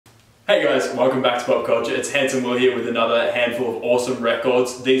Hey guys, welcome back to Popcultcha. It's Handsome Will here with another handful of awesome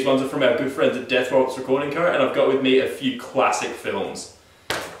records. These ones are from our good friends at Death Rops Recording Co, and I've got with me a few classic films.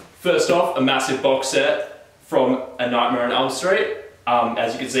 First off, a massive box set from A Nightmare on Elm Street.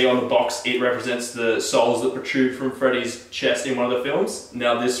 As you can see on the box, it represents the souls that protrude from Freddy's chest in one of the films.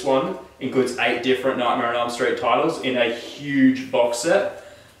 Now this one includes 8 different Nightmare on Elm Street titles in a huge box set.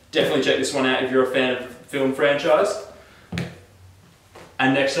 Definitely check this one out if you're a fan of the film franchise.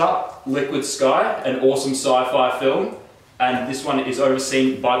 And next up, Liquid Sky, an awesome sci-fi film. And this one is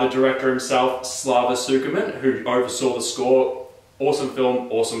overseen by the director himself, Slava Tksukerman, who oversaw the score. Awesome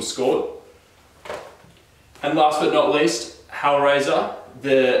film, awesome score. And last but not least, Hellraiser,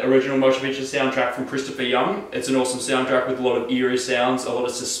 the original motion picture soundtrack from Christopher Young. It's an awesome soundtrack with a lot of eerie sounds, a lot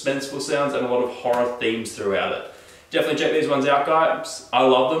of suspenseful sounds, and a lot of horror themes throughout it. Definitely check these ones out, guys. I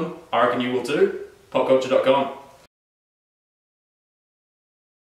love them. I reckon you will too. Popcultcha.com.